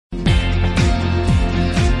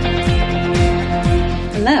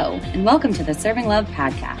Hello, and welcome to the Serving Love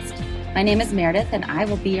podcast. My name is Meredith, and I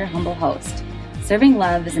will be your humble host. Serving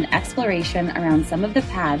Love is an exploration around some of the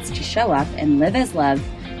paths to show up and live as love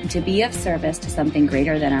and to be of service to something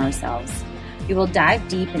greater than ourselves. We will dive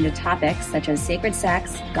deep into topics such as sacred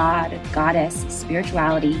sex, God, goddess,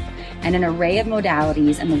 spirituality, and an array of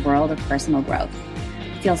modalities in the world of personal growth.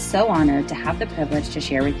 I feel so honored to have the privilege to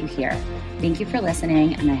share with you here. Thank you for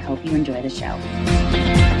listening, and I hope you enjoy the show.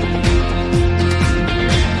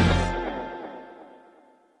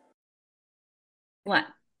 One.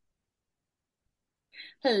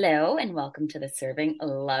 Hello, and welcome to the Serving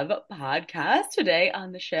Love podcast. Today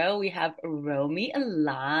on the show, we have Romi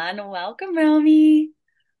Elan. Welcome, Romi.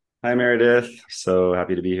 Hi, Meredith. So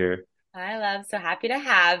happy to be here. Hi, love. So happy to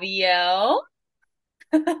have you.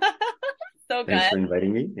 So Thanks good. for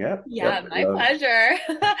inviting me. Yep. My pleasure.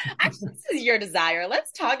 Actually, this is your desire.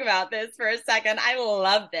 Let's talk about this for a second. I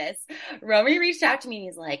love this. Romi reached out to me and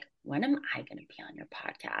he's like, when am I going to be on your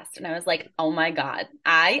podcast? And I was like, oh my God,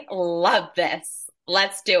 I love this.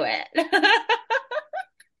 Let's do it.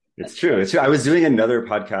 It's true. It's true. I was doing another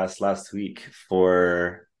podcast last week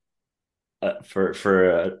for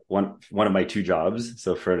one of my two jobs.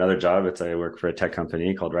 So for another job, I work for a tech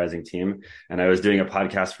company called Rising Team, and I was doing a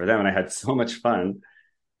podcast for them, and I had so much fun.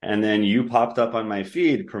 And then you popped up on my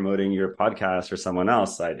feed promoting your podcast for someone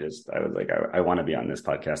else. I was like, I want to be on this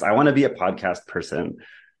podcast. I want to be a podcast person.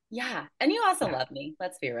 Yeah. And you also love me.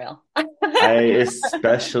 Let's be real. I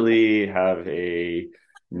especially have a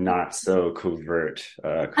not so covert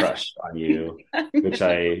crush on you, which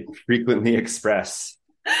I frequently express.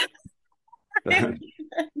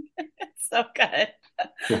 So good.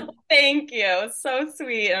 Thank you. So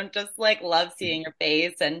sweet. I'm just like love seeing your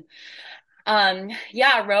face. And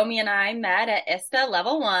Romi and I met at ISTA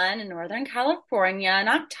Level 1 in Northern California in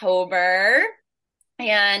October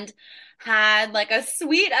and had like a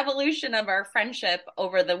sweet evolution of our friendship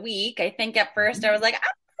over the week. I think at first I was like, I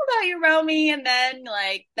don't know about you, Romi. And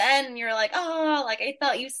then you're like, oh, like I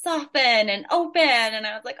felt you soften and open. And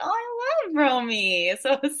I was like, oh, I love Romi.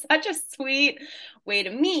 So it was such a sweet way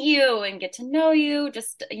to meet you and get to know you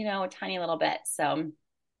just, a tiny little bit. So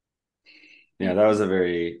yeah, that was a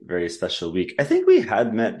very, very special week. I think we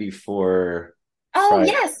had met before. Oh,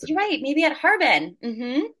 yes, you're right. Maybe at Harbin.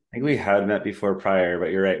 Mm-hmm. I think we had met before prior,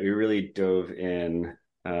 but you're right. We really dove in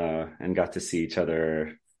and got to see each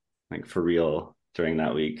other like for real during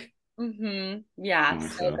that week. Mm-hmm. Yeah,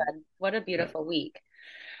 so good. What a beautiful week.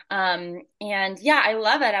 I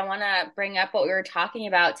love it. I want to bring up what we were talking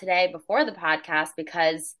about today before the podcast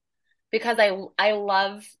because I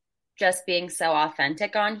love just being so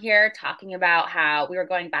authentic on here, talking about how we were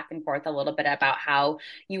going back and forth a little bit about how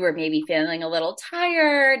you were maybe feeling a little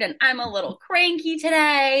tired and I'm a little cranky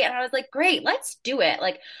today. And I was like, great, let's do it.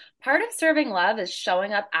 Like part of serving love is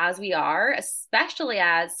showing up as we are, especially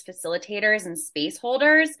as facilitators and space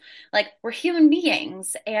holders. Like we're human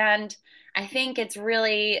beings. And I think it's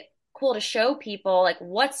really cool to show people like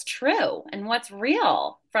what's true and what's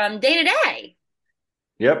real from day to day.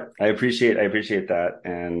 Yep. I appreciate that.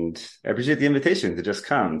 And I appreciate the invitation to just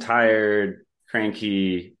come tired,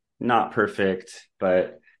 cranky, not perfect,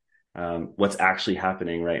 but what's actually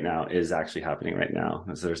happening right now is actually happening right now.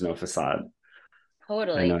 So there's no facade.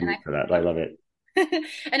 Totally. I know you for that. I love it.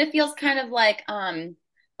 And it feels kind of like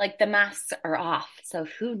the masks are off. So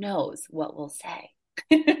who knows what we'll say.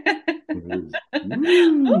 Ooh.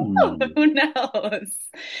 Ooh, who knows?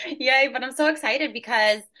 Yay, but I'm so excited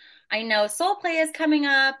because I know SoulPlay is coming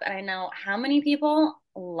up and I know how many people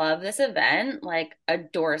love this event, like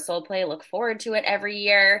adore SoulPlay, look forward to it every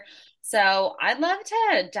year. So I'd love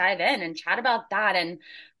to dive in and chat about that. And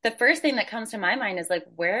the first thing that comes to my mind is like,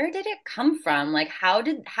 where did it come from? Like, how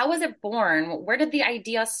was it born? Where did the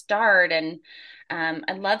idea start? And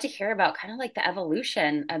I'd love to hear about kind of like the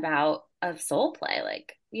evolution of SoulPlay,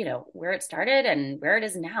 like, where it started and where it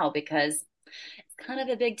is now, because it's kind of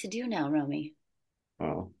a big to do now, Romi.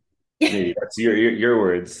 Oh. Maybe that's your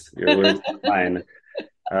words, not mine.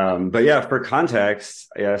 But yeah, for context,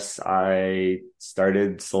 yes, I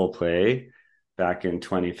started SoulPlay back in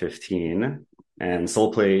 2015, and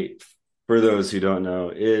SoulPlay, for those who don't know,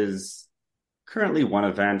 is currently one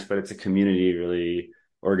event, but it's a community really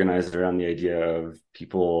organized around the idea of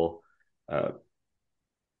people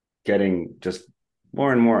getting just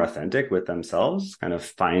more and more authentic with themselves, kind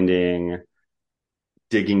of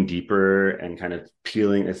digging deeper and kind of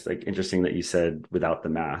peeling. It's like interesting that you said without the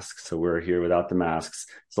masks. So we're here without the masks.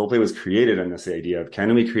 SoulPlay was created on this idea of,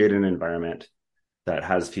 can we create an environment that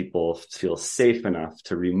has people feel safe enough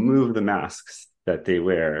to remove the masks that they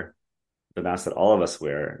wear, the masks that all of us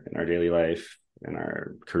wear in our daily life, in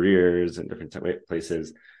our careers and different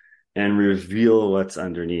places, and reveal what's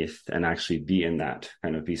underneath and actually be in that,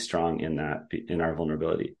 kind of be strong in that, in our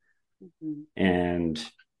vulnerability. Mm-hmm. And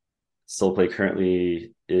SoulPlay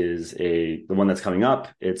currently is the one that's coming up.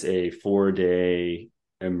 It's a 4-day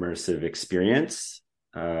immersive experience,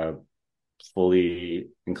 fully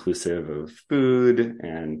inclusive of food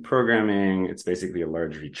and programming. It's basically a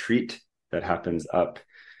large retreat that happens up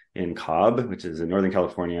in Cobb, which is in Northern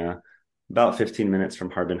California, about 15 minutes from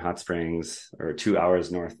Harbin Hot Springs, or 2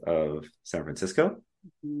 hours north of San Francisco.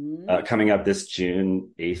 Mm-hmm. Coming up this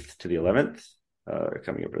June 8th to the 11th,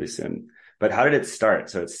 coming up really soon. But how did it start?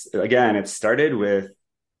 So it started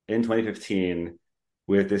in 2015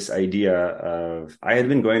 with this idea of, I had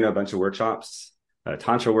been going to a bunch of workshops,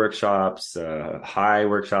 Tantra workshops, High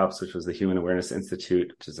workshops, which was the Human Awareness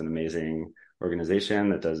Institute, which is an amazing organization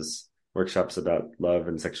that does workshops about love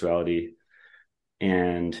and sexuality.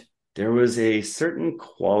 And there was a certain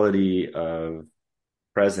quality of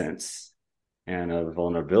presence and of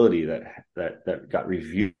vulnerability that got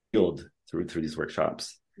revealed through these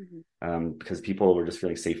workshops. Mm-hmm. Because people were just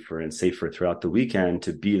feeling safer and safer throughout the weekend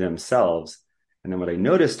to be themselves. And then what I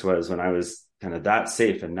noticed was, when I was kind of that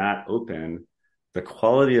safe and that open, the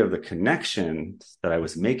quality of the connections that I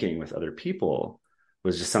was making with other people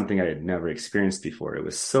was just something I had never experienced before. It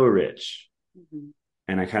was so rich. Mm-hmm.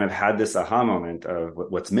 And I kind of had this aha moment of,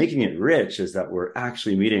 what's making it rich is that we're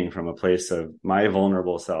actually meeting from a place of my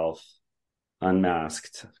vulnerable self,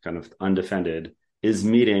 unmasked, kind of undefended, is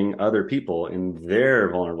meeting other people in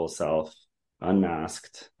their vulnerable self,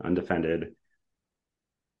 unmasked, undefended.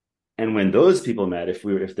 And when those people met, if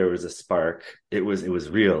there was a spark, it was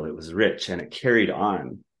real, it was rich, and it carried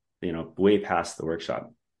on, way past the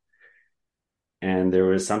workshop. And there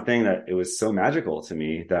was something that it was so magical to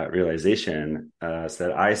me, that realization, so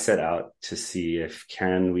that I set out to see if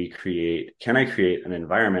can I create an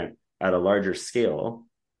environment at a larger scale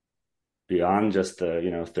beyond just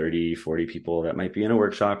the 30, 40 people that might be in a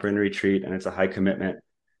workshop or in a retreat, and it's a high commitment.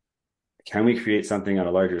 Can we create something on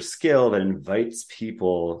a larger scale that invites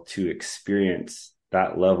people to experience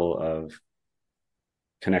that level of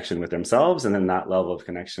connection with themselves, and then that level of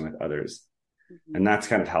connection with others? Mm-hmm. And that's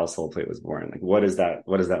kind of how SoulPlay was born. Like, what does that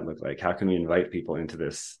look like? How can we invite people into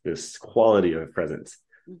this quality of presence?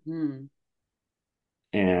 Mm-hmm.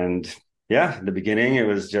 And yeah, in the beginning, it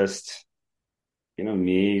was just,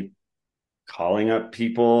 me calling up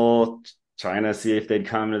people, trying to see if they'd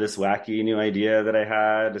come to this wacky new idea that I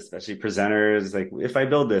had, especially presenters. Like, if I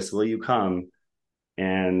build this, will you come?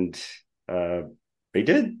 And they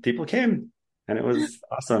did. People came, and it was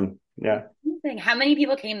awesome. Yeah. How many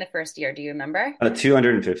people came the first year? Do you remember?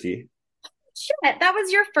 250. Shit, that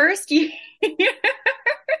was your first year.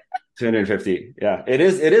 250. Yeah. It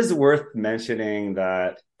is worth mentioning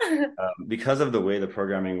that because of the way the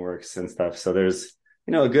programming works and stuff. So there's,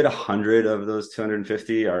 a good 100 of those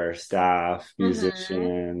 250 are staff,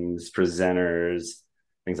 musicians, mm-hmm. presenters,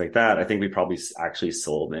 things like that. I think we probably actually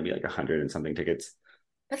sold maybe like 100 and something tickets.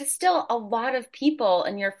 But it's still a lot of people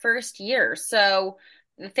in your first year. So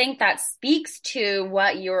I think that speaks to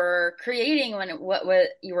what you're creating, what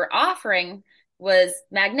you were offering was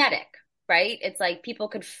magnetic, right? It's like people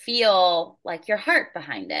could feel like your heart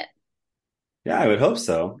behind it. Yeah, I would hope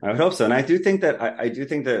so. And I do think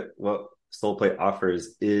that what SoulPlay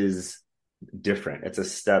offers is different. It's a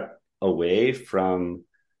step away from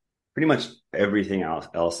pretty much everything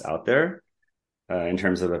else out there, in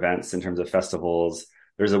terms of events, in terms of festivals.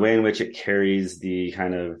 There's a way in which it carries the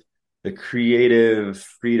kind of the creative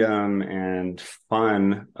freedom and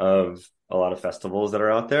fun of a lot of festivals that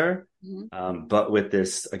are out there. Mm-hmm. But with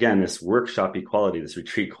this workshop quality, this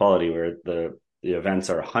retreat quality, where the events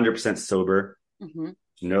are 100% sober. Mm-hmm.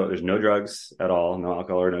 There's no drugs at all, no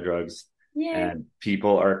alcohol or no drugs. Yay. And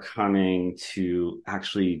people are coming to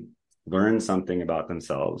actually learn something about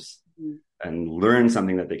themselves, mm-hmm. and learn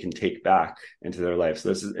something that they can take back into their life.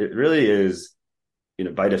 So it really is,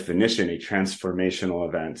 by definition, a transformational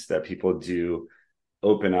event that people do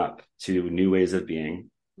open up to new ways of being.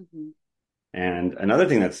 Mm-hmm. And another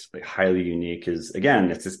thing that's like highly unique is, again,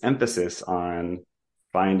 it's this emphasis on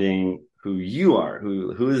finding who you are,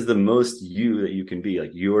 who is the most you that you can be,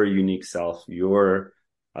 like your unique self, your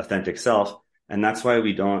authentic self. And that's why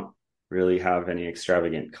we don't really have any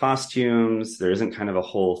extravagant costumes. There isn't kind of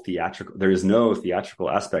there is no theatrical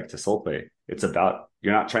aspect to SoulPlay.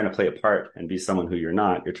 You're not trying to play a part and be someone who you're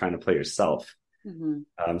not, you're trying to play yourself.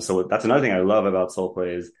 Mm-hmm. So that's another thing I love about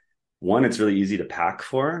SoulPlay is, one, it's really easy to pack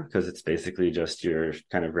for, because it's basically just your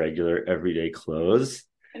kind of regular everyday clothes.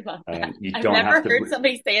 I love that. You I've don't have never to, heard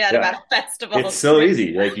somebody say that yeah, about a festival. it's so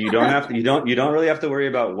easy. Like you don't have to, you don't really have to worry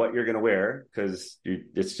about what you're going to wear because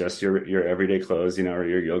it's just your everyday clothes, or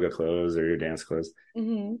your yoga clothes or your dance clothes.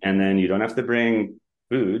 Mm-hmm. And then you don't have to bring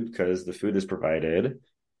food because the food is provided.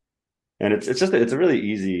 And it's a really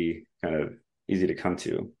easy to come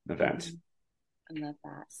to event. Mm-hmm. I love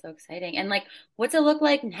that. So exciting. And like, what's it look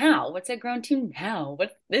like now? What's it grown to now?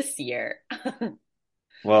 What's this year?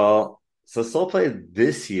 Well, so Soul Play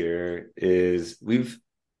this year is it's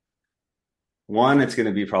going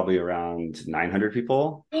to be probably around 900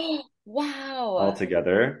 people Wow.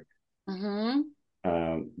 altogether.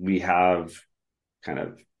 Mm-hmm. We have kind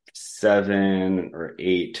of 7 or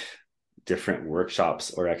 8 different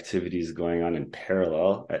workshops or activities going on in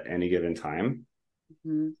parallel at any given time.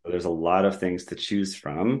 Mm-hmm. So there's a lot of things to choose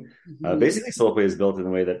from. Mm-hmm. Basically, SoulPlay is built in the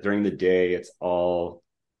way that during the day, it's all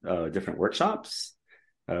different workshops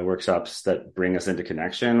that bring us into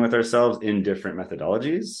connection with ourselves in different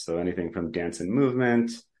methodologies. So anything from dance and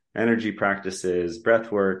movement, energy practices,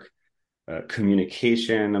 breath work,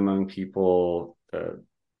 communication among people,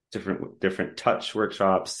 different touch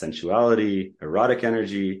workshops, sensuality, erotic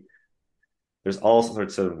energy. There's all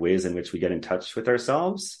sorts of ways in which we get in touch with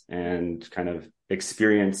ourselves and kind of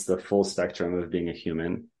experience the full spectrum of being a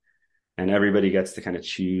human. And everybody gets to kind of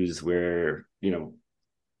choose where,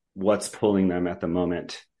 what's pulling them at the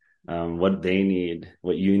moment, what they need,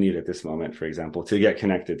 what you need at this moment, for example, to get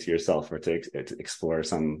connected to yourself or to explore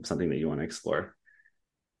something that you want to explore.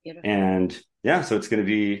 Beautiful. And yeah, so it's going to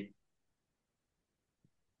be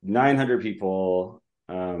 900 people,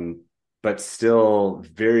 but still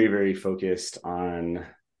very, very focused on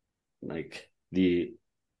like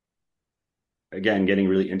again, getting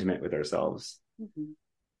really intimate with ourselves. Mm-hmm.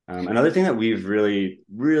 Another thing that we've really,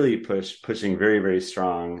 really pushing very, very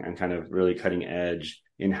strong and kind of really cutting edge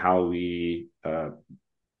in how we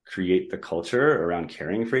create the culture around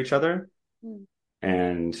caring for each other. Mm-hmm.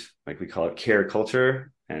 And like we call it care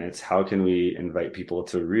culture. And it's how can we invite people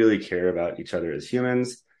to really care about each other as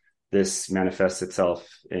humans. This manifests itself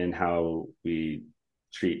in how we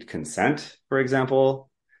treat consent, for example,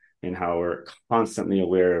 in how we're constantly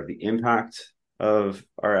aware of the impact of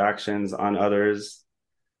our actions on others,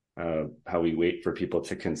 how we wait for people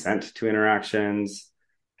to consent to interactions,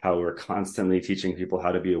 how we're constantly teaching people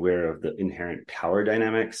how to be aware of the inherent power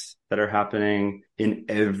dynamics that are happening in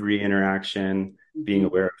every interaction, being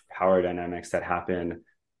aware of power dynamics that happen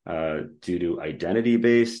due to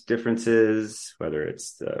identity-based differences, whether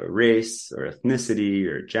it's race or ethnicity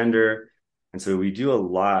or gender. And so we do a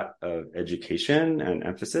lot of education and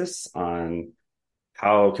emphasis on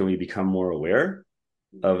how can we become more aware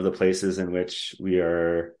of the places in which we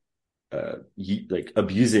are like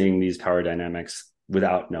abusing these power dynamics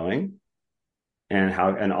without knowing,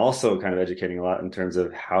 and also kind of educating a lot in terms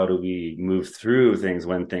of how do we move through things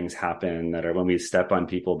when things happen that are when we step on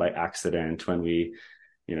people by accident, when we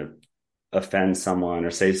offend someone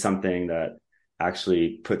or say something that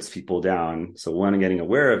actually puts people down. So one, getting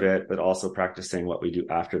aware of it, but also practicing what we do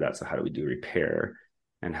after that. So how do we do repair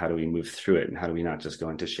and how do we move through it? And how do we not just go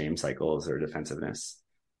into shame cycles or defensiveness?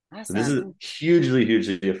 So this is Awesome. hugely,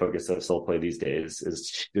 hugely a focus of Soul Play these days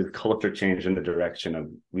is culture change in the direction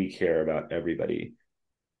of we care about everybody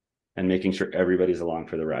and making sure everybody's along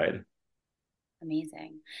for the ride.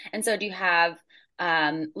 Amazing. And so do you have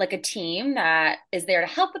like a team that is there to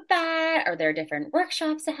help with that? Are there different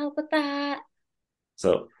workshops to help with that?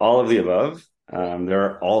 So all of the above. There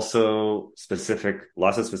are also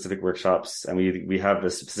lots of specific workshops, and we have a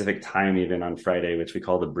specific time even on Friday, which we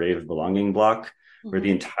call the Brave Belonging block, where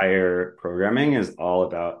the entire programming is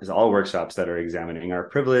all workshops that are examining our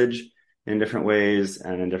privilege in different ways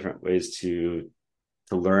and in different ways to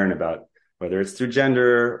learn about whether it's through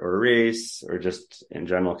gender or race or just in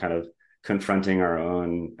general kind of confronting our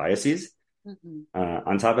own biases.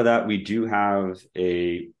 On top of that, we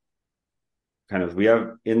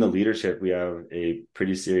have in the leadership, we have a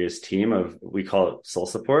pretty serious team of, we call it soul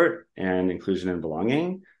support and inclusion and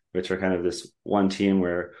belonging, which are kind of this one team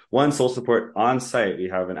where one soul support on site, we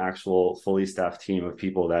have an actual fully staffed team of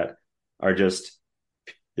people that are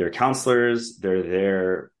they're counselors. They're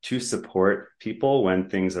there to support people when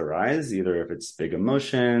things arise, either if it's big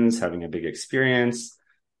emotions, having a big experience,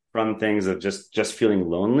 from things of just feeling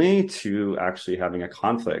lonely to actually having a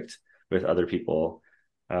conflict with other people.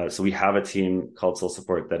 So we have a team called Soul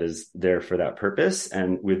Support that is there for that purpose.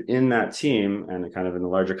 And within that team, and kind of in the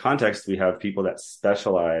larger context, we have people that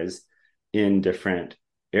specialize in different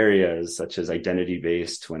areas, such as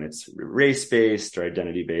identity-based when it's race-based, or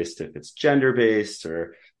identity-based if it's gender-based,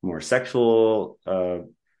 or more sexual,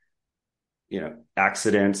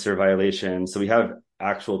 accidents or violations. So we have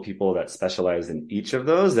actual people that specialize in each of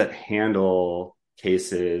those that handle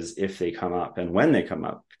cases if they come up and when they come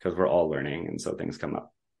up, because we're all learning. And so things come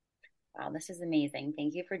up. Wow, this is amazing.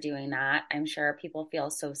 Thank you for doing that. I'm sure people feel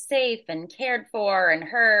so safe and cared for and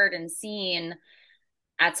heard and seen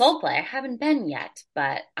at SoulPlay. I haven't been yet,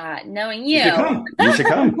 but knowing You should you, come. You should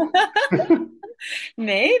come.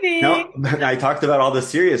 maybe. No, I talked about all the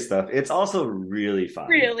serious stuff. It's also really fun.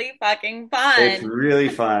 Really fucking It's fun. really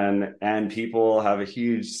fun, and people have a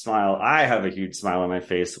huge smile. I have a huge smile on my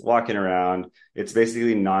face walking around. It's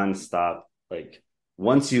basically nonstop. Like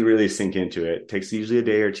once you really sink into it, it takes usually a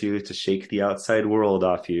day or two to shake the outside world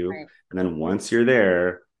off you. Right. And then once you're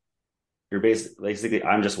there, you're basically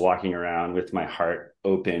I'm just walking around with my heart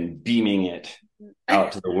open, beaming it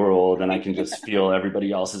out to the world, and I can just feel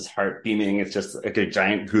everybody else's heart beaming. It's just like a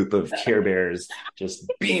giant group of Care Bears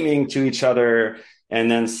just beaming to each other. And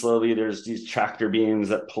then slowly there's these tractor beams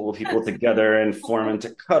that pull people together and form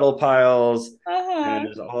into cuddle piles. And then Uh-huh.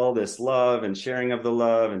 there's all this love and sharing of the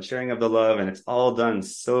love and sharing of the love. And it's all done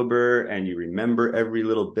sober, and you remember every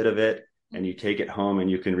little bit of it, and you take it home and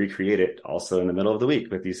you can recreate it also in the middle of the week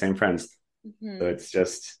with these same friends. So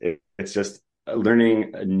Mhm. it's just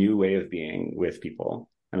learning a new way of being with people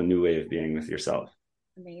and a new way of being with yourself.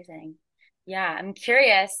 Amazing. Yeah, I'm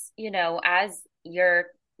curious, as you're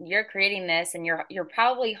creating this and you're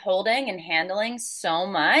probably holding and handling so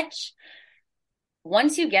much.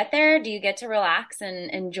 Once you get there, do you get to relax and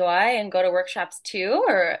enjoy and go to workshops too?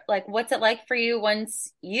 Or like what's it like for you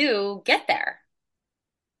once you get there?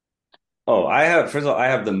 Oh, first of all, I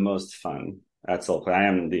have the most fun at SoulPlay. I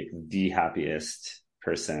am the happiest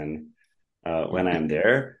person when I am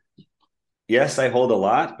there. Yes, I hold a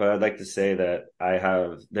lot, but I'd like to say that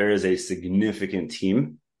there is Hmm. a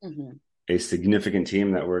significant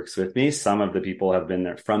team that works with me. Some of the people have been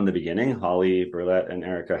there from the beginning. Holly Burlett and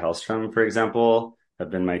Erica Hellstrom, for example,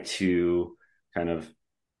 have been my two kind of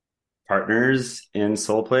partners in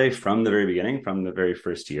SoulPlay from the very beginning, from the very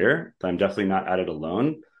first year. So I'm definitely not at it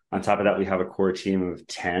alone. On top of that, we have a core team of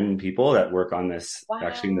 10 people that work on this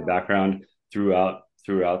actually in the Wow. background throughout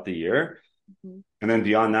the year. Mhm. And then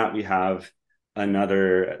beyond that, we have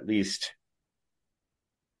another at least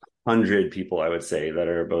 100 people, I would say, that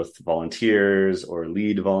are both volunteers or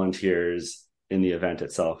lead volunteers in the event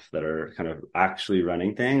itself that are kind of actually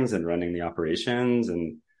running things and running the operations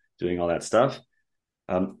and doing all that stuff.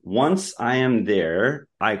 Once I am there,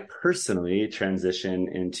 I personally transition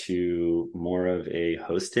into more of a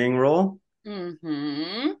hosting role.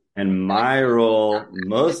 Mm-hmm. And I'm my excited role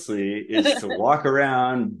mostly is to about walk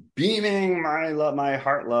around beaming my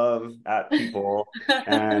heart love at people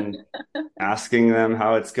and that. asking them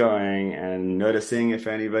how it's going and noticing if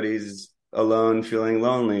anybody's alone feeling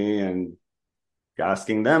lonely and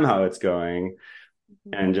asking them how it's going,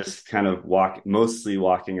 and just kind of mostly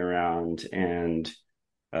walking around and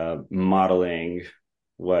modeling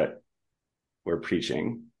what we're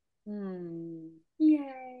preaching.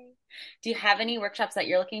 Yay. Do you have any workshops that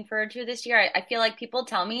you're looking forward to this year? I feel like people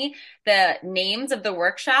tell me the names of the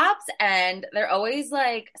workshops and they're always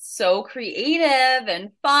like so creative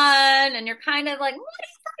and fun. And you're kind of like, what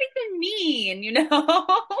does that even mean?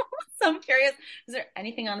 So I'm curious, is there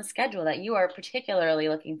anything on the schedule that you are particularly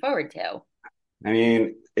looking forward to? I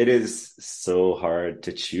mean, it is so hard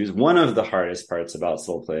to choose. One of the hardest parts about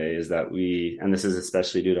SoulPlay is that and this is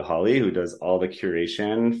especially due to Holly, who does all the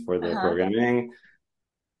curation for the Uh-huh. programming.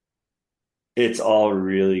 It's all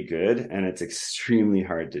really good and it's extremely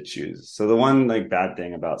hard to choose. So the one like bad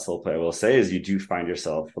thing about SoulPlay I will say is you do find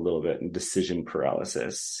yourself a little bit in decision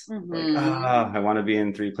paralysis. Like, Hmm. I want to be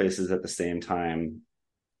in three places at the same time.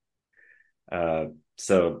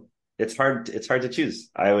 So it's hard to choose.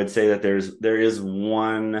 I would say that there is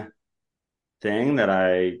one thing that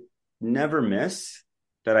I never miss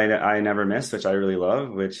I never miss, which I really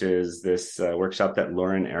love, which is this workshop that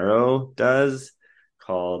Lauren Arrow does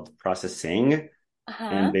called Processing. And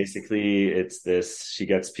Uh-huh. basically she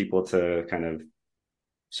gets people to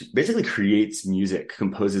she basically creates music,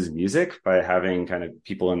 composes music by having kind of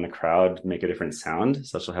people in the crowd make a different sound.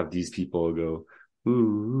 So she'll have these people go, ooh,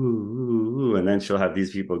 ooh, ooh, and then she'll have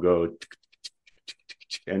these people go,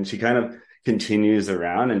 and she kind of continues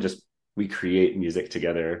around and just we create music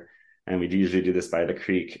together. And we usually do this by the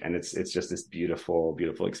creek, and it's just this beautiful,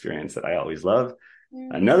 beautiful experience that I always love.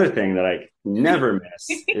 Mm. Another thing that I never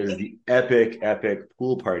miss is the epic, epic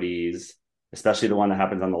pool parties, especially the one that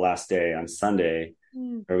happens on the last day on Sunday,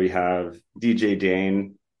 where we have DJ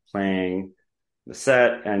Dane playing the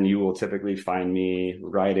set, and you will typically find me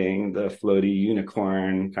riding the floaty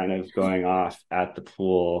unicorn, kind of going off at the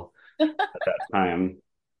pool at that time.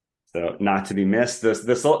 So not to be missed.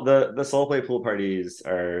 The soul play pool parties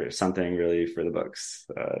are something really for the books.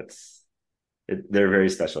 They're very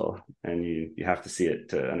special, and you have to see it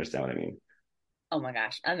to understand what I mean. Oh my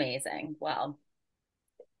gosh, amazing. Well,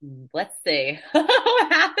 let's see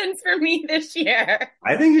what happens for me this year.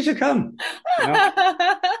 I think you should come. You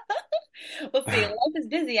know, We'll see. Life is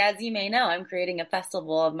busy, as you may know. I'm creating a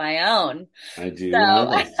festival of my own. I do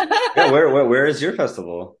know So, this. Yeah, where is your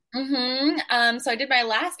festival? so I did my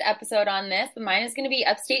last episode on this, but mine is going to be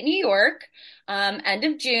upstate New York, end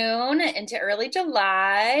of June into early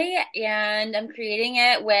July, and I'm creating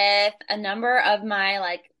it with a number of my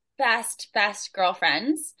like best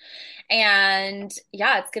girlfriends. And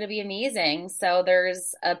yeah, it's going to be amazing. So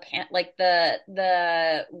there's like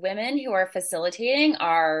the women who are facilitating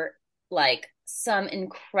are like some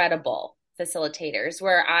incredible facilitators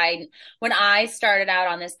where when I started out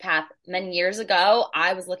on this path many years ago,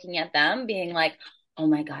 I was looking at them being like, oh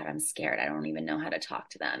my God, I'm scared. I don't even know how to talk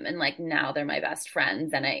to them. And like now they're my best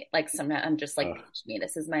friends. And I like sometimes I'm just like, teach me,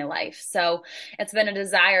 this is my life. So it's been a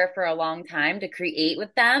desire for a long time to create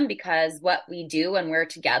with them because what we do when we're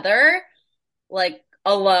together, like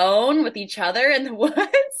alone with each other in the woods,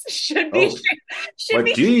 should be Oh, should what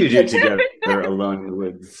be do you do together alone in the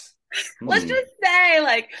woods? let's Hmm. just say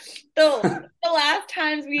like the last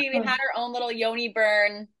times we had our own little yoni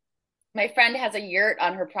burn. My friend has a yurt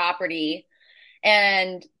on her property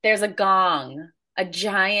and there's a gong, a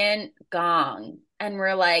giant gong. And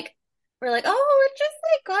we're like, oh, let's just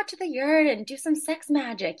like go out to the yurt and do some sex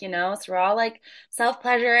magic, you know? So we're all like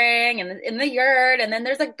self-pleasuring and in the yurt, and then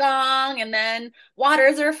there's a gong, and then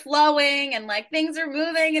waters are flowing and like things are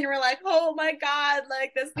moving, and we're like, oh my God,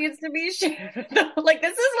 like this needs to be shared. Like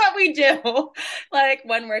this is what we do, like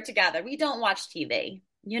when we're together. We don't watch TV,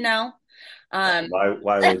 you know? Um,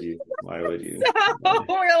 Why would you? Why would you? so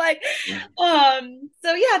we're like,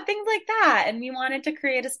 so yeah, things like that. And we wanted to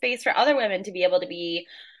create a space for other women to be able to be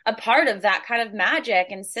a part of that kind of magic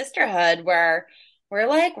and sisterhood where we're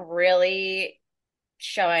like really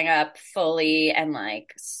showing up fully and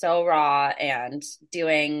like so raw and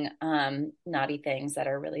doing naughty things that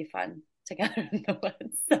are really fun together in the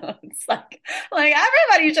woods. So it's like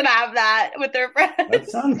everybody should have that with their That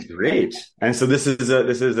friends. sounds great. And so this is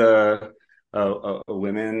a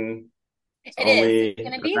women It is. It's only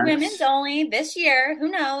going to be event. women's only this year. Who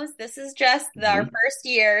knows? This is just our Mhm. first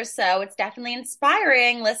year. So it's definitely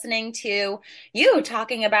inspiring listening to you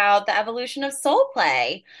talking about the evolution of soul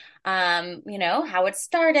play, how it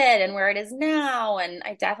started and where it is now. And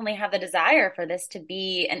I definitely have the desire for this to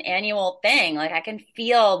be an annual thing. Like I can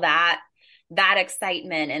feel that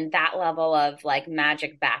excitement and that level of like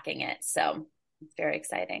magic backing it. So it's very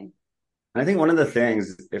exciting. I think one of the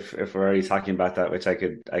things, if we're already talking about that, which I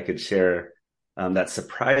could share, that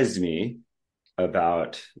surprised me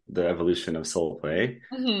about the evolution of soul play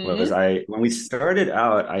was Hmm. I when we started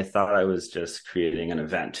out, I thought I was just creating an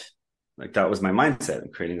event. Like that was my mindset,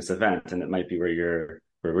 of creating this event. And it might be where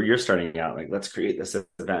you're starting out, like let's create this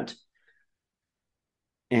event.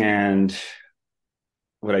 And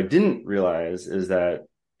what I didn't realize is that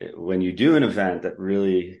when you do an event that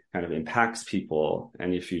really kind of impacts people,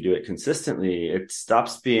 and if you do it consistently, it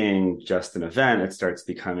stops being just an event. It starts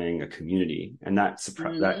becoming a community. And that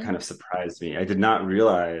Hmm. kind of surprised me. I did not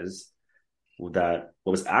realize that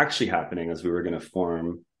what was actually happening is we were going to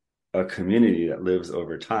form a community that lives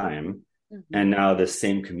over time. And Hmm. now this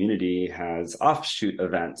same community has offshoot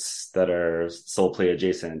events that are soul play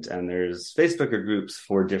adjacent. And there's Facebook groups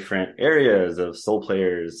for different areas of soul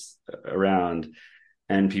players around.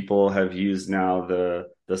 And people have used now the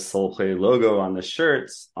soul play logo on the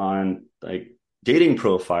shirts on like dating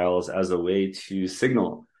profiles as a way to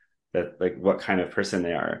signal that like what kind of person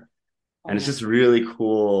they are. Oh And it's my. just really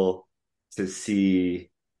cool to see,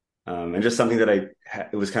 and just something that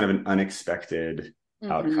it was kind of an unexpected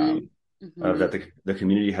Hmm. outcome of Hmm. that the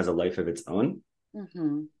community has a life of its own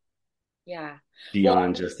Hmm. Yeah. Well,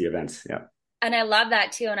 beyond just the events. Yeah. and I love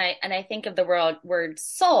that too. And I think of the word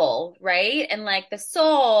soul, right? And like the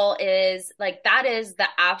soul is like that is the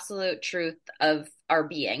absolute truth of our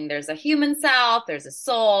being. There's a human self, there's a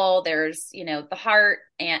soul, there's, the heart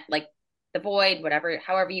and like the void, whatever,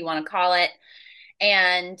 however you want to call it.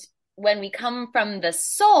 And when we come from the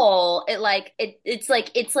soul, it's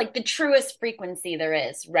like the truest frequency there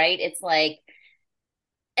is, right? It's like,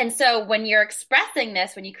 and so when you're expressing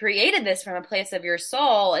this, when you created this from a place of your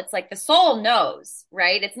soul, it's like the soul knows,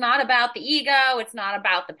 right? It's not about the ego. It's not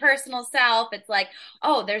about the personal self. It's like,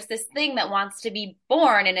 oh, there's this thing that wants to be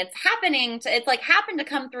born and it's like happened to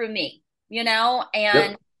come through me, you know?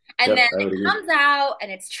 And, Yep. And then Yep, I it would agree. comes out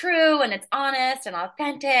and it's true and it's honest and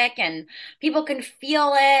authentic and people can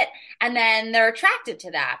feel it and then they're attracted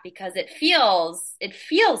to that because it feels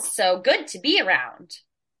so good to be around.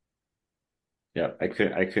 Yeah, I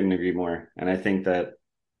couldn't agree more. And I think that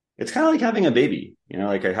it's kind of like having a baby.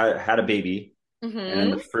 Like had a baby, and in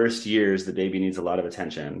the Hmm. first years, the baby needs a lot of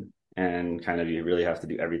attention, and kind of you really have to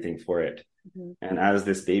do everything for it. Hmm. And as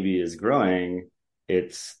this baby is growing,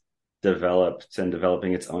 it's developed and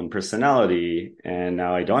developing its own personality. And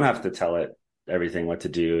now I don't have to tell it everything what to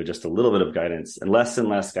do, just a little bit of guidance, and less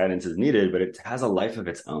guidance is needed, but it has a life of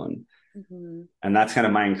its own. Hmm. And that's kind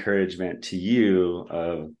of my encouragement to you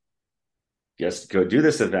of just go do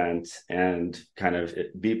this event and kind of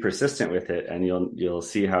be persistent with it, and you'll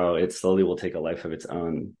see how it slowly will take a life of its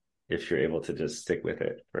own if you're able to just stick with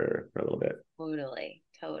it for a little bit. Totally,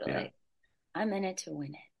 Yeah. totally. I'm in it to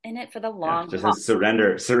win it. In it for the Yeah, long just haul. as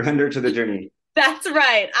surrender to the journey. That's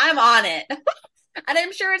right. I'm on it. And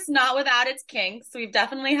I'm sure it's not without its kinks. We've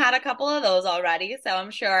definitely had a couple of those already, so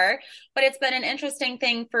I'm sure. But it's been an interesting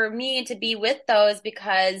thing for me to be with those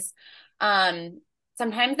because um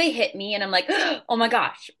sometimes they hit me and I'm like, "Oh my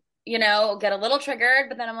gosh." Get a little triggered,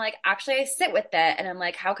 but then I'm like, actually I sit with it and I'm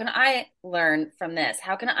like, how can I learn from this?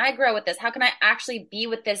 How can I grow with this? How can I actually be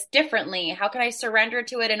with this differently? How can I surrender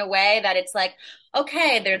to it in a way that it's like,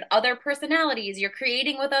 okay, there's other personalities. You're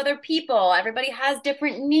creating with other people. Everybody has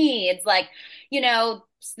different needs. Like,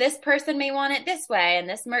 this person may want it this way and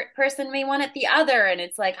this person may want it the other. And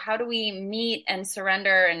it's like, how do we meet and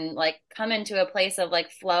surrender and like come into a place of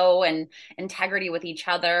like flow and integrity with each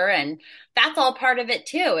other? And that's all part of it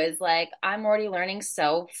too, is like, I'm already learning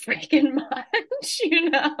so freaking much.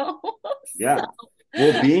 Yeah.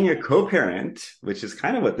 Well, being a co-parent, which is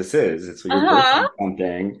kind of what this is, it's what you're both Uh-huh. doing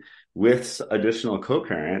something with additional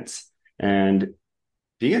co-parents, and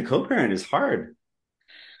being a co-parent is hard.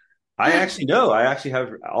 I actually know. I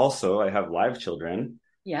have live children,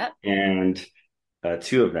 Yep. and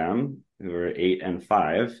two of them who are 8 and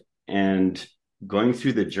 5, and going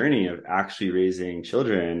through the journey of actually raising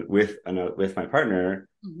children with my partner,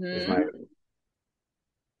 with my Hmm.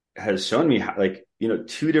 has shown me how, like,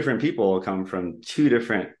 two different people come from two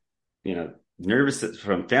different,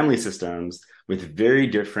 from family systems with very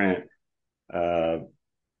different, uh,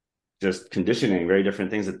 just conditioning, very different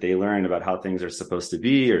things that they learn about how things are supposed to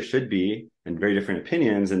be or should be, and very different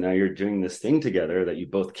opinions. And now you're doing this thing together that you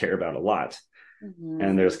both care about a lot.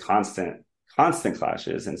 And Hmm. there's constant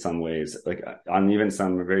clashes in some ways, like on even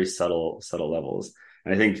some very subtle levels.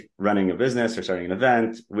 And I think running a business or starting an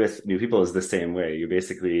event with new people is the same way. You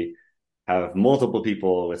basically have multiple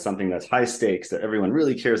people with something that's high stakes that everyone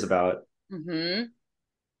really cares about, Hmm.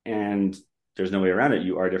 and there's no way around it.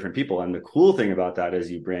 You are different people, and the cool thing about that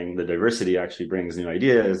is you bring the diversity actually brings new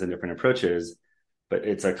ideas and different approaches, but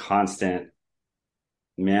it's a constant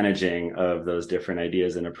managing of those different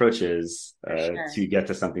ideas and approaches For sure. to get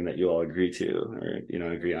to something that you all agree to,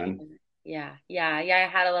 or agree on. Yeah, yeah, yeah. I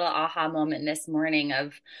had a little aha moment this morning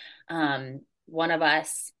of one of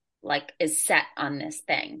us like is set on this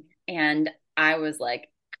thing. And I was like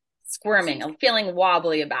squirming, I'm feeling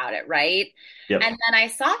wobbly about it, right? And Yep. then I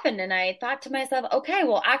softened and I thought to myself, okay,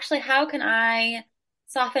 well, actually, how can I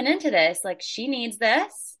soften into this? Like, she needs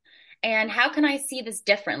this. And how can I see this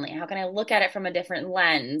differently? How can I look at it from a different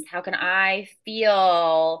lens? How can I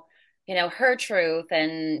feel her truth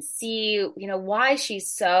and see, why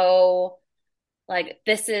she's so like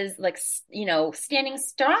this is like standing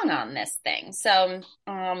strong on this thing. So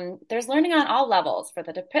there's learning on all levels for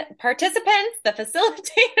the participants, the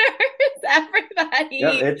facilitators, Yep. everybody.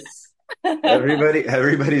 It's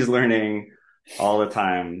everybody's learning all the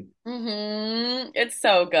time. It's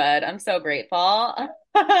so good. I'm so grateful.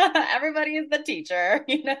 Everybody is the teacher.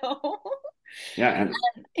 Yeah. And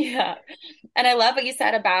Yeah. And I love what you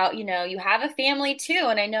said about, you have a family too.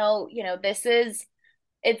 And I know,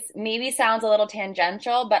 it's maybe sounds a little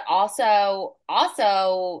tangential, but also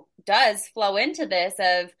does flow into this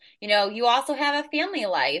of, you also have a family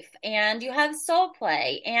life and you have soul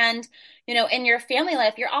play. And, in your family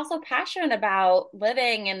life, you're also passionate about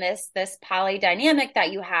living in this poly dynamic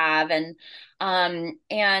that you have. And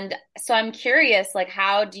so I'm curious, like,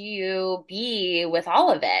 how do you be with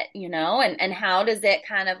all of it, and how does it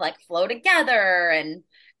kind of like flow together? And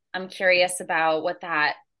I'm curious about what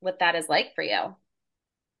that is like for you.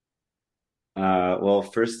 well,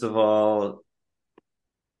 first of all,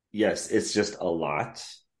 yes, it's just a lot.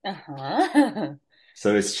 Uh-huh.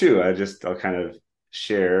 So it's true. I'll kind of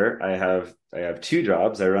share. I have two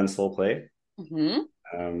jobs. I run SoulPlay, Hmm.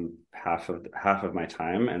 half of my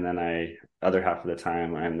time, and then I other half of the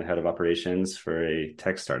time I'm the head of operations for a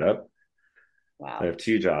tech startup. I Wow. have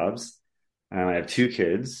two jobs. I have two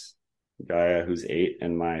kids, Gaia, who's 8,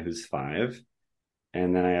 and Mai, who's 5.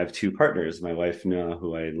 And then I have two partners, my wife, Noah,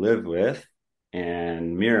 who I live with,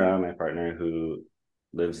 and Mira, my partner, who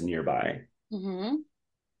lives nearby. Mm-hmm.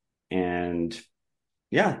 And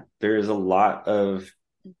yeah, there's a lot of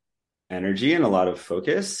energy and a lot of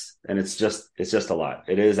focus, and it's just a lot.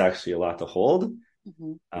 It is actually a lot to hold.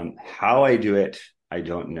 Mm-hmm. How I do it, I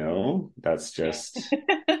don't know. That's just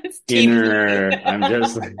It's TBD. inner.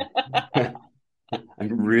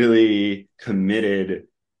 I'm really committed.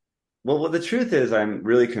 Well, the truth is, I'm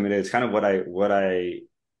really committed. It's kind of what I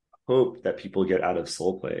hope that people get out of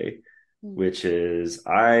soul play, which is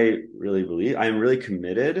I really believe I'm really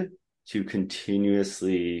committed to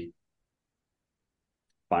continuously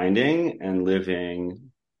finding and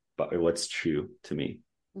living what's true to me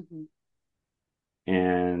Mm-hmm.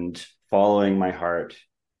 and following my heart,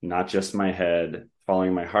 not just my head,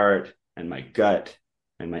 following my heart and my gut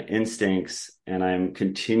and my instincts. And I'm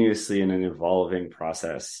continuously in an evolving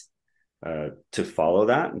process to follow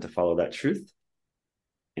that and to follow that truth.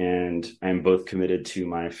 And I'm both committed to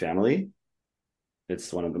my family.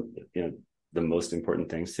 It's one of the most important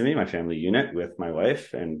things to me, my family unit with my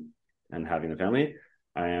wife and having the family.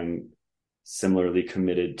 I am similarly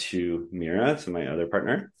committed to Mira, to my other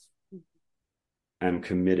partner. I'm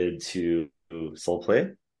committed to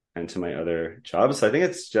SoulPlay and to my other jobs. So I think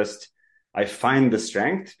it's just I find the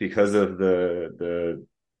strength because of the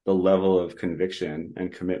level of conviction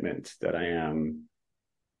and commitment that I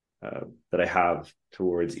have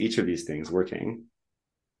towards each of these things working.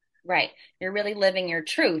 Right. You're really living your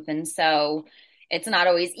truth. And so it's not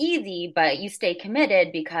always easy, but you stay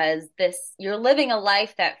committed because you're living a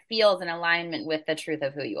life that feels in alignment with the truth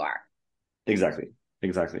of who you are. Exactly.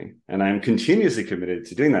 Exactly. And I'm continuously committed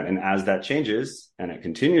to doing that. And as that changes, and it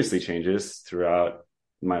continuously changes throughout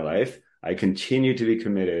my life, I continue to be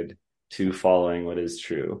committed to following what is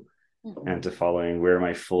true and Mm-hmm. to following where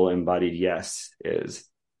my full embodied yes is.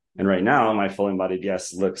 And right now, my full embodied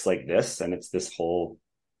yes looks like this, and it's this whole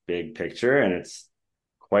big picture, and it's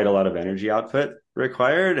quite a lot of energy output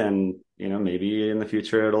required. And, maybe in the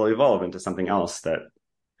future it'll evolve into something else that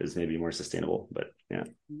is maybe more sustainable. But yeah.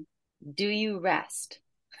 Do you rest?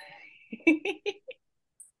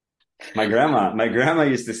 My grandma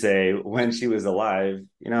used to say when she was alive,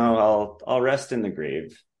 I'll rest in the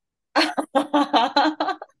grave.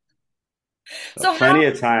 So So how? plenty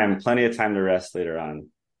of time to rest later on.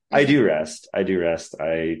 I Mhm, do rest. I do rest.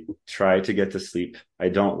 I try to get to sleep. I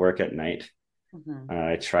don't work at night. mhm,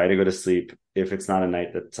 I try to go to sleep if it's not a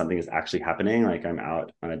night that something is actually happening, like I'm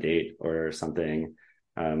out on a date or something.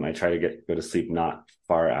 I try to go to sleep not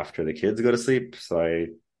far after the kids go to sleep, so I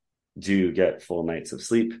do get full nights of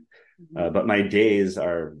sleep. mhm, But my days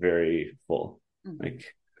are very full. mhm,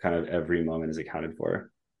 Like kind of every moment is accounted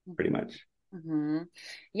for, pretty mhm. much. Hmm.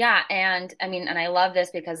 Yeah. And I mean, and I love this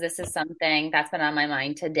because this is something that's been on my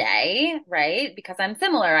mind today, right? Because I'm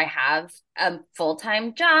similar. I have a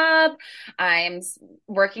full-time job.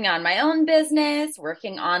 Working on my own business,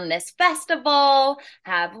 working on this festival,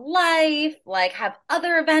 have life, like have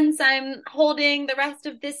other events I'm holding the rest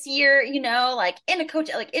of this year, like in a coach,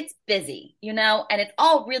 like it's busy, and it's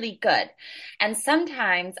all really good. And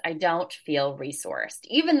sometimes I don't feel resourced,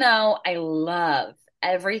 even though I love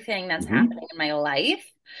everything that's Mm-hmm. happening in my life.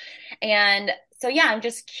 And so, yeah, I'm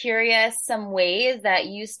just curious some ways that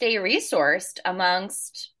you stay resourced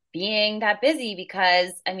amongst being that busy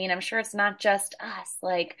because I mean, I'm sure it's not just us.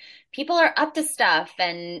 Like, people are up to stuff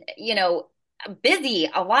and, busy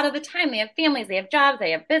a lot of the time. They have families, they have jobs,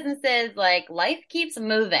 they have businesses. Like, life keeps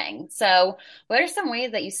moving. So, what are some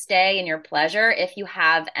ways that you stay in your pleasure if you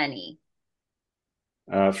have any?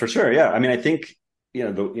 For sure, yeah. I mean, I think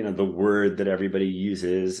the word that everybody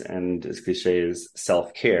uses and as cliche is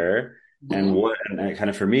self-care. And Mhm. kind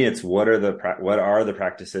of for me, it's what are the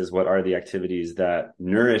practices, what are the activities that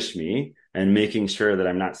nourish me, and making sure that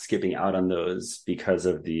I'm not skipping out on those because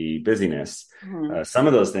of the busyness. Mhm. Some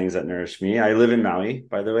of those things that nourish me. I live in Maui,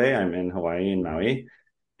 by the way. I'm in Hawaii in Maui,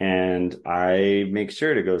 and I make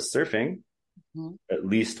sure to go surfing Mhm. at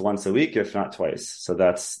least once a week, if not twice. So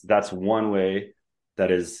that's one way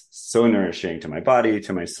that is so nourishing to my body,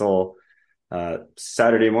 to my soul.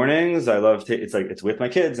 Saturday mornings, I love it's with my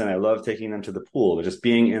kids, and I love taking them to the pool. Just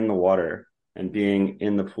being in the water and being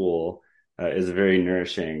in the pool is very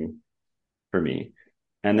nourishing for me.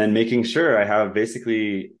 And then making sure I have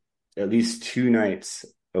basically at least 2 nights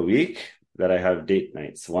a week that I have date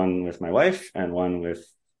nights, one with my wife and one with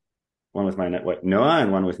my Noah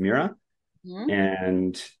and one with Mira. Mhm.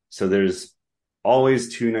 And so there's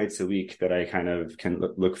always 2 nights a week that I kind of can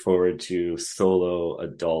look forward to solo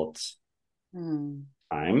adult Mm.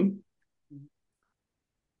 time.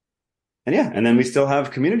 And yeah, and then we still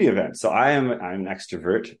have community events. So I'm an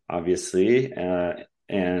extrovert, obviously, and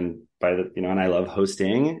and I love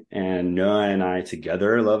hosting, and Noah and I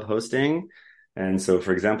together love hosting. And so,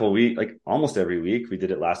 for example, we like almost every week. We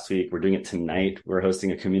did it last week. We're doing it tonight. We're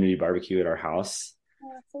hosting a community barbecue at our house. Oh,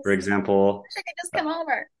 that's so For sweet. example, I wish I could just come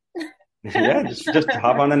over. yeah, just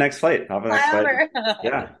hop on the next flight. Hop on the next Fly flight. over.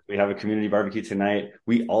 Yeah, we have a community barbecue tonight.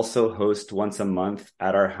 We also host once a month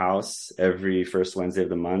at our house every first Wednesday of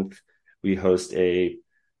the month. We host a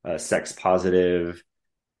sex positive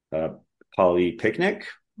uh, poly picnic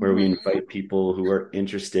where we Mhm. invite people who are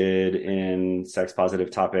interested in sex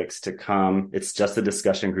positive topics to come. It's just a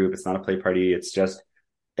discussion group. It's not a play party. It's just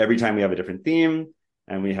every time we have a different theme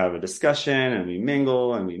and we have a discussion and we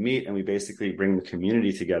mingle and we meet and we basically bring the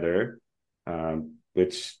community together,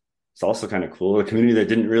 which is also kind of cool. A community that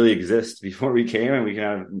didn't really exist before we came, and we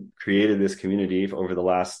kind of created this community over the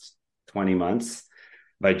last 20 months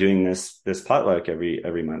by doing this potluck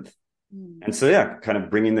every month. Mm. And so yeah, kind of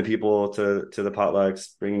bringing the people to the potlucks,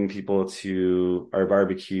 bringing people to our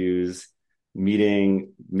barbecues,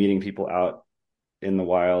 meeting people out in the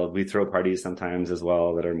wild. We throw parties sometimes as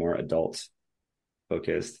well that are more adult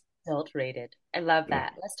focused. Adulterated. I love Yeah,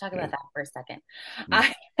 that. Let's talk yeah. about that for a second. Mm-hmm.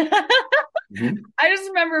 I Mm-hmm. I just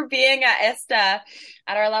remember being at ISTA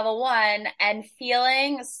at our level 1 and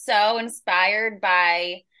feeling so inspired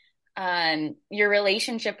by your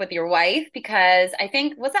relationship with your wife, because I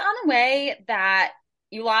think, was it on the way that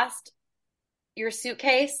you lost your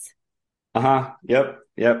suitcase, Uh-huh. Yep.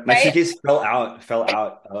 My right? suitcase fell out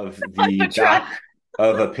of Like the the truck. back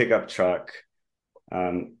of a pickup truck.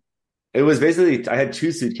 Um, it was basically I had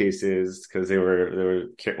two suitcases because they were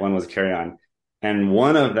one was carry-on, and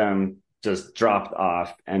one of them just dropped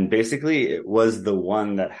off, and basically it was the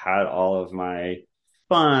one that had all of my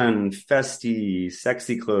fun, festy,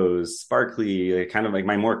 sexy clothes, sparkly, like, kind of like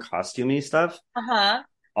my more costumey stuff. Uh-huh.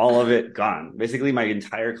 All of it gone. Basically, my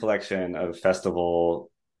entire collection of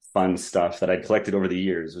festival fun stuff that I'd collected over the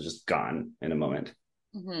years was just gone in a moment.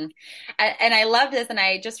 Hmm. And I love this, and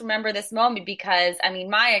I just remember this moment because I mean,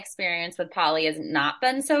 my experience with poly has not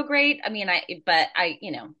been so great. I mean, but I,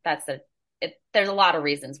 that's there's a lot of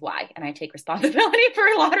reasons why, and I take responsibility for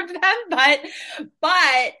a lot of them.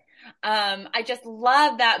 But I just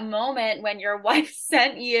love that moment when your wife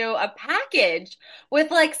sent you a package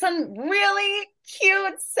with like some really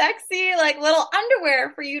cute, sexy, like little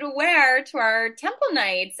underwear for you to wear to our temple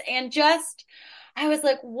nights, and just I was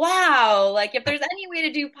like, wow, like if there's any way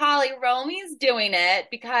to do poly, Romi's doing it,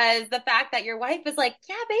 because the fact that your wife is like,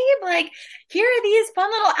 yeah, babe, like here are these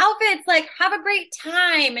fun little outfits, like have a great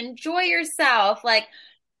time, enjoy yourself, like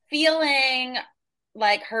feeling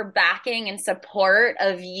like her backing and support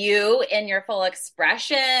of you in your full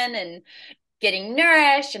expression and getting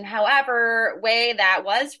nourished and however way that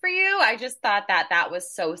was for you. I just thought that that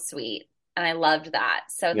was so sweet. And I loved that.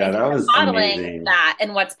 So Yeah, thank you that was for modeling amazing. that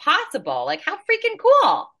and what's possible. Like, how freaking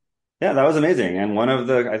cool. Yeah, that was amazing. And one of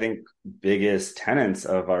the, I think, biggest tenets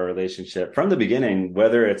of our relationship from the beginning,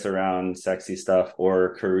 whether it's around sexy stuff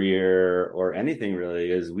or career or anything really,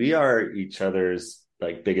 is we are each other's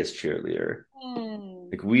like biggest cheerleader.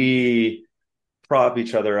 Mm. Like we prop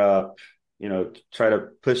each other up, try to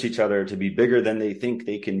push each other to be bigger than they think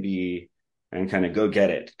they can be and kind of go get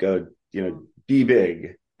it, go, be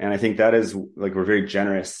big. And I think that is like, we're very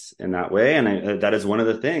generous in that way. And that is one of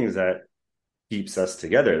the things that keeps us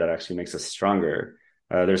together, that actually makes us stronger.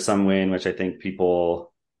 There's some way in which I think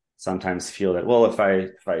people sometimes feel that, well, if I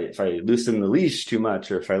loosen the leash too much,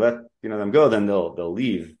 or if I let them go, then they'll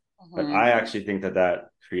leave. But Mm-hmm. I actually think that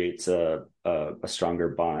creates a stronger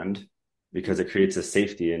bond, because it creates a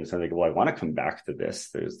safety, and something like, well, I want to come back to this.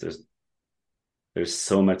 There's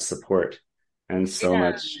so much support and so Yeah.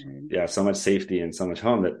 much, yeah, so much safety and so much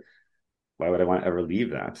home, that why would I want to ever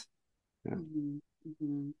leave that? Yeah. Mm-hmm.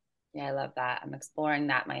 Mm-hmm. Yeah, I love that. I'm exploring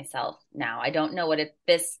that myself now. I don't know what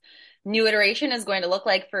this new iteration is going to look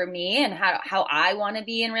like for me and how I want to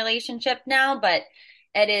be in relationship now, but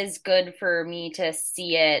it is good for me to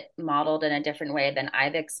see it modeled in a different way than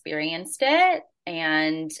I've experienced it,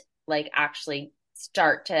 and like actually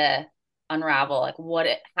start to unravel like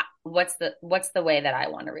what's the way that I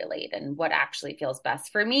want to relate and what actually feels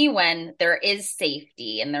best for me when there is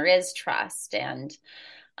safety and there is trust and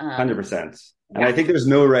 100%. And I yeah. think there's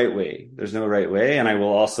no right way. There's no right way. And I will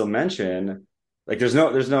also mention, like, there's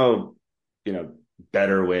no, you know,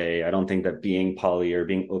 better way. I don't think that being poly or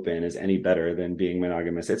being open is any better than being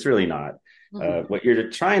monogamous. It's really not. Mhm. What you're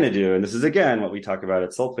trying to do, and this is again what we talk about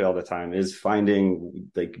at SoulPlay all the time, is finding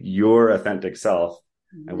like your authentic self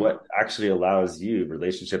and Mm-hmm. what actually allows you,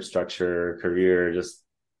 relationship structure, career, just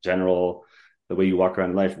general, the way you walk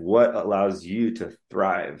around life, what allows you to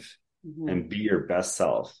thrive Mm-hmm. and be your best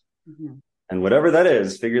self. Mm-hmm. And whatever that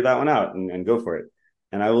is, figure that one out and go for it.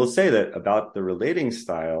 And I will say that about the relating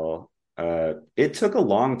style, it took a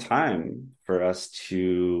long time for us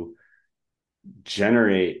to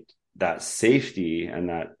generate that safety and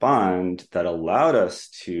that bond that allowed us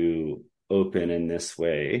to open in this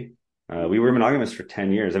way. We were monogamous for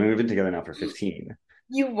 10 years. I mean, we've been together now for 15.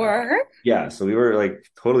 You Uh, were? yeah, so we were like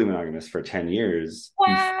totally monogamous for 10 years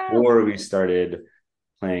Wow. before we started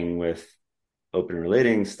playing with open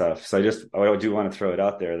relating stuff. So I do want to throw it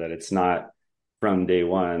out there that it's not from day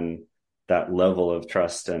one that level of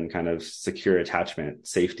trust and kind of secure attachment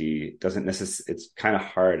safety doesn't necessarily, it's kind of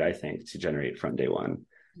hard, I think, to generate from day one.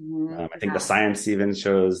 Mm-hmm. I think the Yeah. science even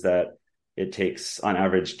shows that it takes on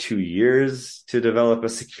average 2 years to develop a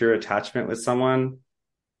secure attachment with someone.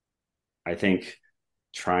 I think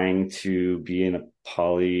trying to be in a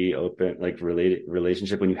poly open like related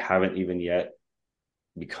relationship when you haven't even yet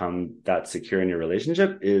become that secure in your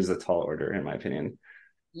relationship is a tall order, in my opinion.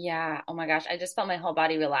 Yeah. Oh my gosh. I just felt my whole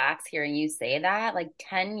body relax hearing you say that. Like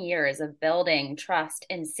 10 years of building trust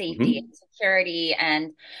and safety Mm-hmm. and security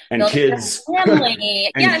and And building kids a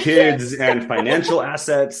family. and Yeah. kids and financial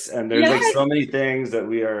assets. And there's like Yes. so many things that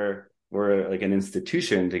we're like an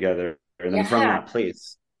institution together. And then from Yeah. that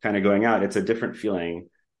place, kind of going out, it's a different feeling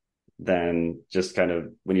than just kind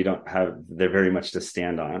of when you don't have, they're very much to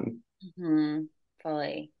stand on. Hmm.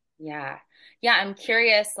 Fully. Yeah. Yeah. I'm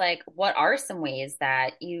curious, like, what are some ways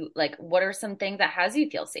that what are some things that has you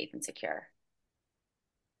feel safe and secure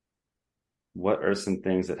What are some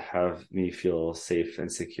things that have me feel safe and in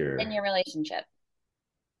secure? your relationship?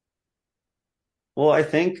 Well, I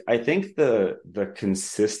think the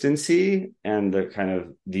consistency and the kind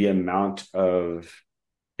of the amount of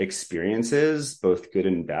experiences, both good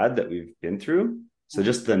and bad, that we've been through. So Mm-hmm.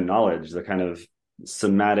 just the knowledge, the kind of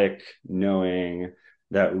somatic knowing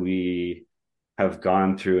that we have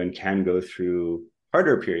gone through and can go through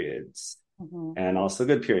harder periods Mm-hmm. and also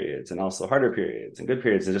good periods and also harder periods and good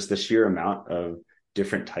periods, and just the sheer amount of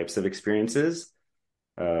different types of experiences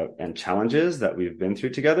and challenges that we've been through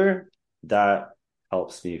together, that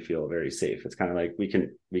helps me feel very safe. It's kind of like we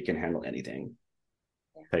can handle anything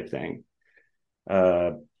Yeah. type thing.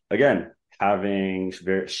 uh, Again, having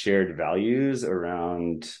shared values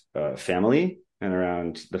around family and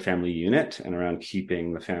around the family unit and around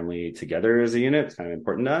keeping the family together as a unit is kind of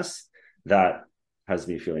important to us. That has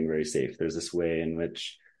me feeling very safe. There's this way in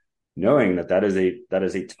which knowing that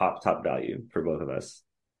is a top value for both of us.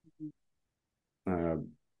 Uh,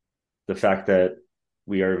 the fact that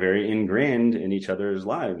we are very ingrained in each other's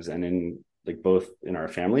lives and in like both in our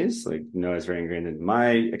families, like Noah's very ingrained in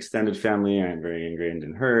my extended family, I'm very ingrained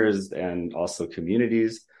in hers, and also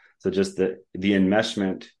communities. So just the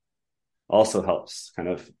enmeshment also helps kind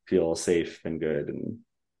of feel safe and good. And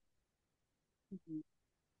Mhm.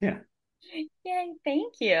 yeah. Yay,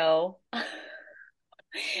 thank you.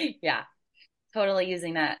 Yeah, totally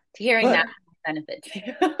using that, hearing that But benefit too.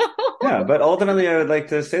 yeah, Of but ultimately I would like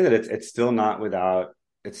to say that it's still not without,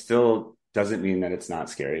 it still doesn't mean that it's not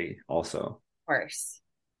scary also. course.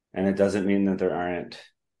 And it doesn't mean that there aren't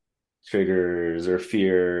triggers or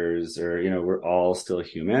fears, or we're all still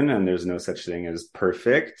human and there's no such thing as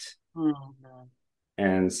perfect. Mhm.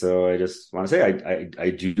 And so I just want to say I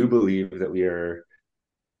do believe that we are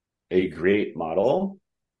a great model,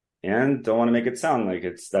 and don't want to make it sound like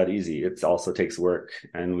it's that easy. It also takes work,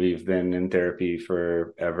 and we've been in therapy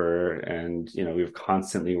forever, and we've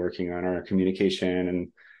constantly working on our communication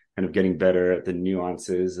and kind of getting better at the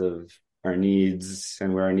nuances of our needs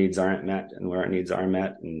and where our needs aren't met and where our needs are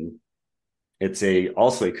met. And it's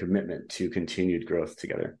also a commitment to continued growth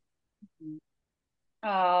together.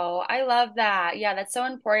 Oh, I love that. Yeah, that's so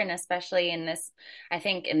important, especially in this, I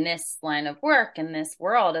think in this line of work, in this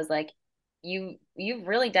world, is like you've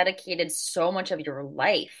really dedicated so much of your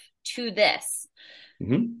life to this.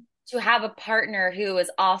 Mm-hmm. To have a partner who is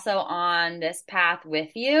also on this path with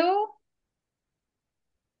you,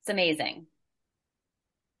 it's amazing.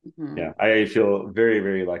 Hmm. Yeah, I feel very,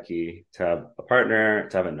 very lucky to have a partner,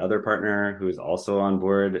 to have another partner who is also on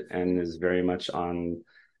board and is very much on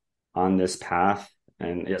this path.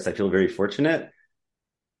 And yes, I feel very fortunate.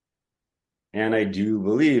 And I do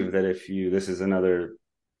believe that this is another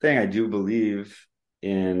thing, I do believe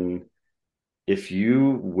in, if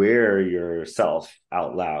you wear yourself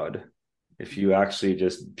out loud, if you actually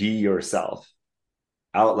just be yourself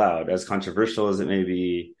out loud, as controversial as it may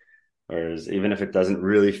be, or even if it doesn't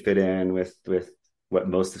really fit in with what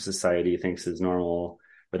most of society thinks is normal,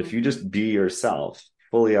 but if you just be yourself,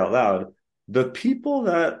 fully out loud, the people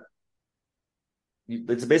that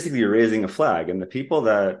it's basically you're raising a flag, and the people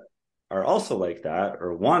that are also like that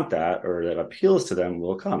or want that or that appeals to them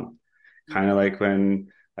will come. Kind of like when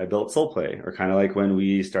I built SoulPlay, or kind of like when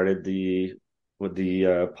we started the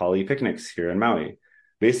poly picnics here in Maui.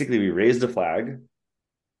 Basically, we raised a flag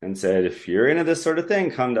and said, if you're into this sort of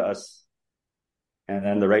thing, come to us. And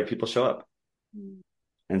then the right people show up. Mm.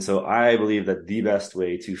 And so I believe that the best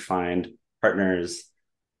way to find partners,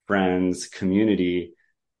 friends, community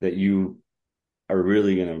that you are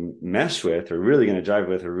really going to mesh with, or really going to jive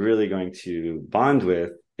with, or really going to bond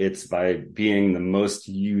with, it's by being the most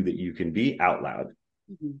you that you can be out loud.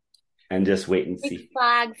 Mm-hmm. And just wait and see.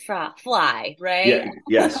 Flag fly, right? Yeah,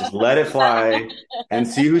 yes, just let it fly and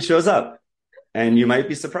see who shows up. And you might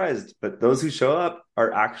be surprised, but those who show up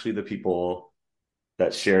are actually the people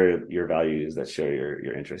that share your values, that share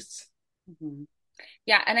your interests. Mm-hmm.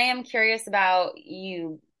 Yeah, and I am curious about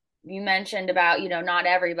you. You mentioned about, not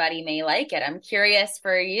everybody may like it. I'm curious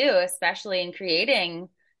for you, especially in creating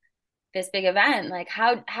this big event, like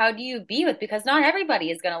how do you be with, because not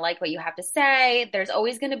everybody is going to like what you have to say. There's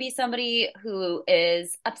always going to be somebody who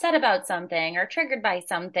is upset about something or triggered by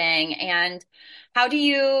something. And how do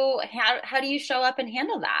you show up and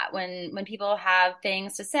handle that when people have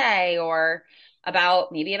things to say, or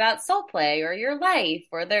maybe about SoulPlay or your life,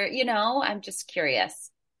 or I'm just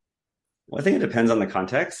curious. Well, I think it depends on the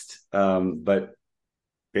context. But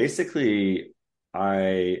basically,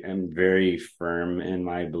 I am very firm in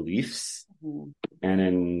my beliefs and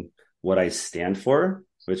in what I stand for,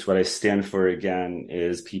 which what I stand for, again,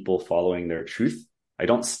 is people following their truth. I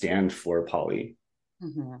don't stand for poly.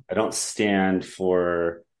 Mm-hmm. I don't stand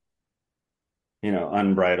for,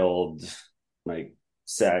 unbridled, like,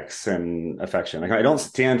 sex and affection. Like, I don't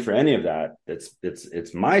stand for any of that.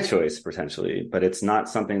 It's my choice potentially, but it's not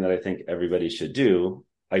something that I think everybody should do.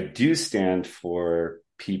 I do stand for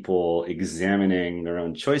people examining their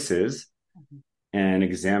own choices and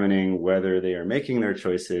examining whether they are making their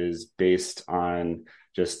choices based on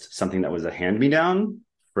just something that was a hand-me-down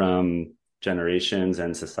from generations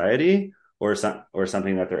and society, or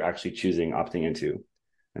something that they're actually choosing, opting into.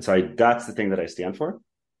 And so that's the thing that I stand for.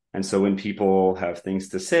 And so when people have things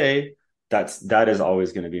to say, that is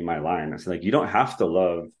always going to be my line. It's like, you don't have to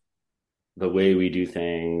love the way we do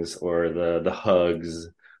things, or the hugs,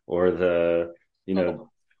 or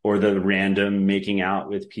or the random making out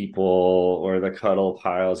with people, or the cuddle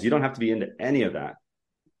piles. You don't have to be into any of that.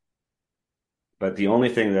 But the only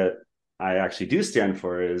thing that I actually do stand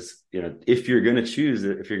for is, if you're going to choose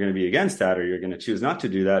it, if you're going to be against that, or you're going to choose not to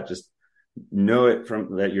do that, just know it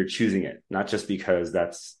from that you're choosing it, not just because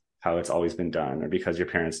that's how it's always been done, or because your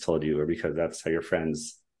parents told you, or because that's how your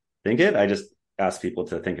friends think it. I just ask people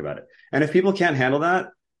to think about it. And if people can't handle that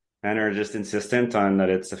and are just insistent on that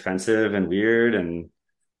it's offensive and weird and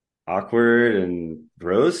awkward and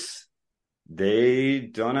gross, they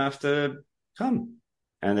don't have to come,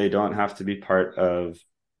 and they don't have to be part of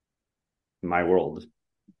my world.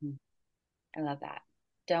 I love that.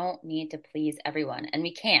 Don't need to please everyone, and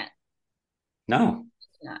we can't. No.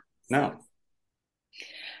 No.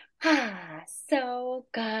 So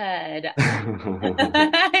good.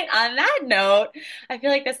 On that note, I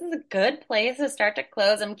feel like this is a good place to start to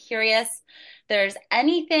close. I'm curious if there's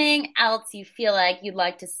anything else you feel like you'd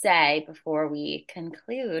like to say before we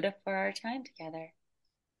conclude for our time together.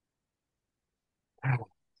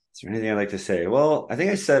 Is there anything I'd like to say? Well, I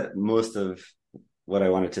think I said most of what I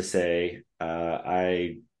wanted to say.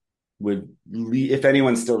 I would, if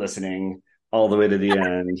anyone's still listening all the way to the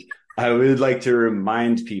end, I would like to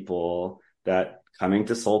remind people that coming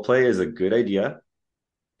to SoulPlay is a good idea.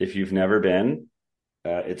 If you've never been,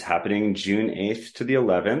 it's happening June 8th to the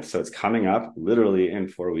 11th. So it's coming up literally in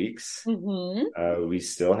 4 weeks. Mm-hmm. We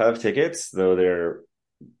still have tickets, though they're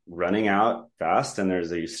running out fast, and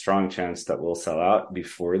there's a strong chance that we'll sell out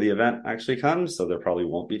before the event actually comes. So there probably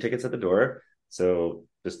won't be tickets at the door. So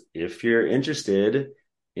just, if you're interested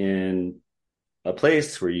in a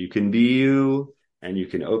place where you can be you, and you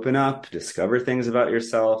can open up, discover things about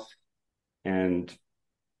yourself, and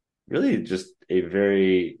really just a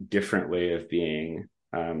very different way of being,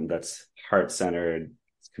 that's heart-centered,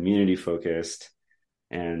 community-focused,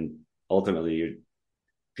 and ultimately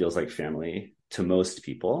feels like family to most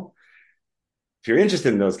people. If you're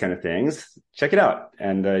interested in those kind of things, check it out.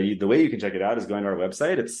 And the way you can check it out is going to our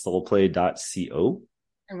website. It's soulplay.co.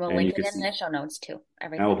 And we'll link it in the show notes too.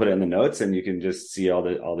 Everything. And we'll put it in the notes, and you can just see all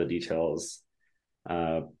the details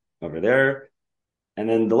over there. And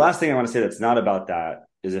then the last thing I want to say that's not about that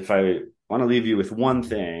is, if I want to leave you with one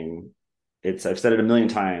thing, I've said it a million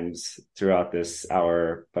times throughout this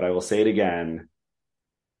hour, but I will say it again.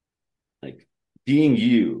 being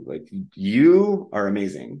you, like you are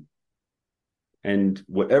amazing. And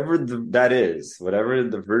whatever that is, whatever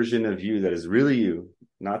the version of you that is really you,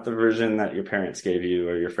 not the version that your parents gave you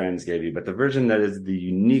or your friends gave you, but the version that is the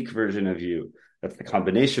unique version of you, that's the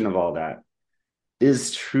combination of all that,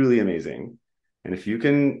 is truly amazing. And if you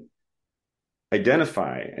can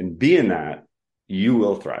identify and be in that, you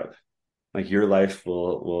will thrive. Like your life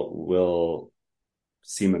will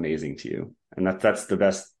seem amazing to you. And that's the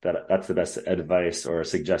best advice or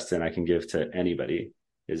suggestion I can give to anybody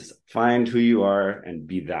is find who you are and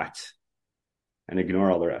be that and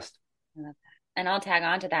ignore all the rest. I love that. And I'll tag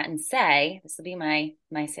on to that and say, this will be my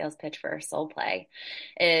sales pitch for SoulPlay,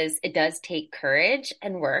 is it does take courage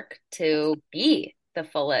and work to be the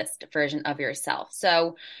fullest version of yourself.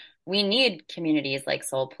 So we need communities like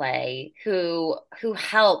SoulPlay who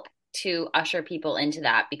help to usher people into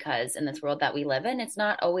that, because in this world that we live in, it's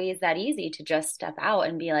not always that easy to just step out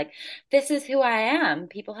and be like, this is who I am.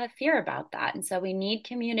 People have fear about that. And so we need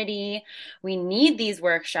community. We need these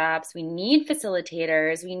workshops. We need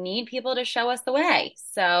facilitators. We need people to show us the way.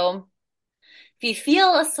 So if you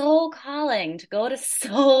feel a soul calling to go to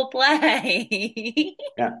SoulPlay.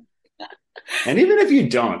 Yeah. And even if you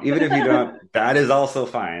don't, that is also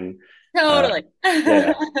fine. Totally.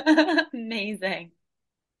 Yeah. Amazing.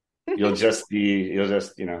 You'll just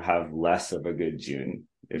have less of a good June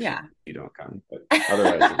if you don't come, but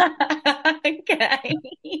otherwise. Okay.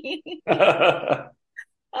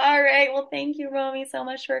 All right. Well, thank you, Romi, so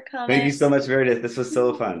much for coming. Thank you so much, Meredith. This was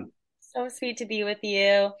so fun. So sweet to be with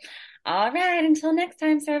you. All right. Until next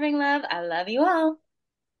time, serving love. I love you all.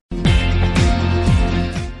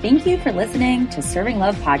 Thank you for listening to Serving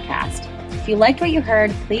Love Podcast. If you liked what you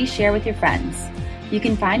heard, please share with your friends. You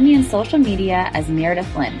can find me on social media as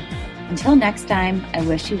Meredith Lynn. Until next time, I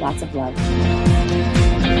wish you lots of love.